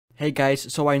Hey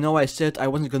guys, so I know I said I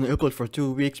wasn't gonna upload for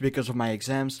 2 weeks because of my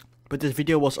exams, but this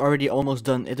video was already almost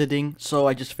done editing, so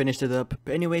I just finished it up.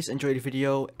 But anyways, enjoy the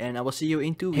video, and I will see you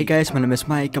in 2 weeks. Hey guys, my name is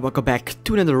Mike, and welcome back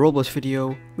to another Roblox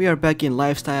video. We are back in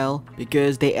lifestyle,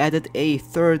 because they added a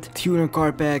third tuner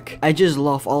car pack. I just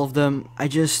love all of them. I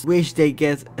just wish they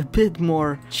get a bit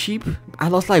more cheap. I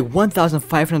lost like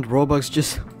 1,500 Robux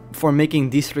just for making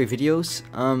these 3 videos,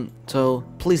 so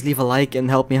please leave a like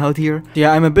and help me out here.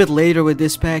 Yeah, I'm a bit later with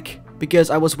this pack because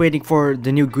I was waiting for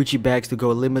the new Gucci bags to go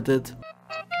limited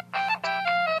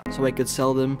so I could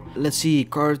sell them. Let's see,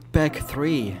 card pack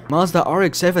 3. Mazda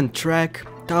RX-7 track,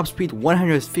 top speed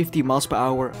 150 miles per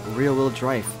hour, rear wheel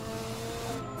drive.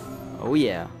 Oh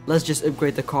yeah, let's just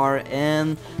upgrade the car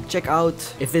and check out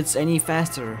if it's any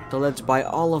faster. So let's buy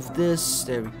all of this.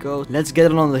 There we go. Let's get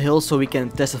it on the hill so we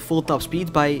can test a full top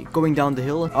speed by going down the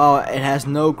hill. Oh, it has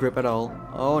no grip at all.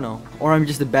 Oh no. Or I'm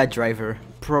just a bad driver.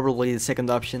 Probably the second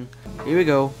option. Here we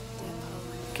go.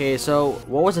 Okay, so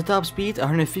what was the top speed?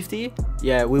 150?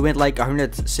 Yeah, we went like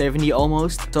 170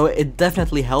 almost. So it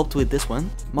definitely helped with this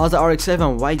one. Mazda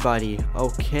RX-7 wide body.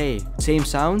 Okay. Same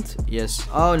sound? Yes.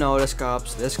 Oh no, there's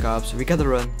cops. There's cops. We gotta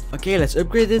run. Okay, let's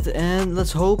upgrade it and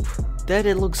let's hope that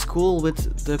it looks cool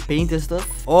with the paint and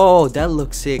stuff. Oh, that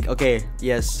looks sick. Okay,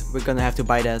 yes, we're gonna have to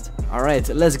buy that. Alright,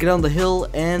 let's get on the hill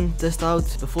and test out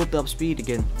the full top speed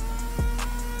again.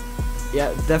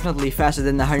 Yeah, definitely faster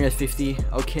than 150.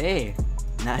 Okay.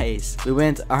 Nice. We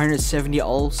went 170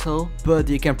 also, but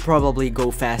you can probably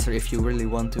go faster if you really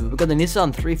want to. We got the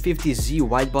Nissan 350Z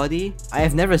wide body. I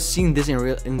have never seen this in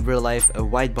real life, a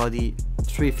wide body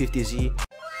 350Z.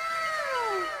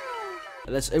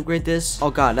 Let's upgrade this. Oh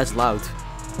god, that's loud.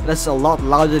 That's a lot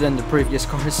louder than the previous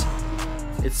cars.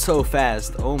 It's so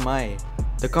fast. Oh my.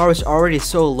 The car is already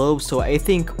so low, so I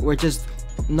think we're just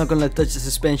not gonna touch the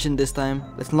suspension this time.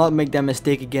 Let's not make that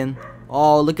mistake again.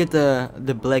 Oh, look at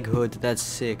the black hood. That's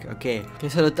sick. Okay,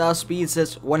 so the top speed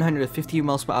says 150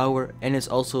 miles per hour and it's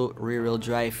also rear wheel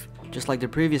drive, just like the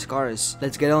previous cars.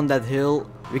 Let's get on that hill.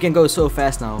 We can go so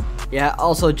fast now. Yeah,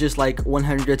 also just like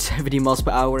 170 miles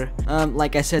per hour.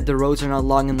 Like I said, the roads are not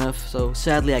long enough, so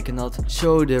sadly I cannot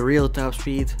show the real top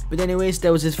speed. But anyways,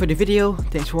 that was it for the video.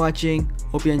 Thanks for watching.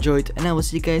 Hope you enjoyed, and I will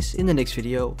see you guys in the next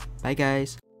video. Bye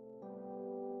guys.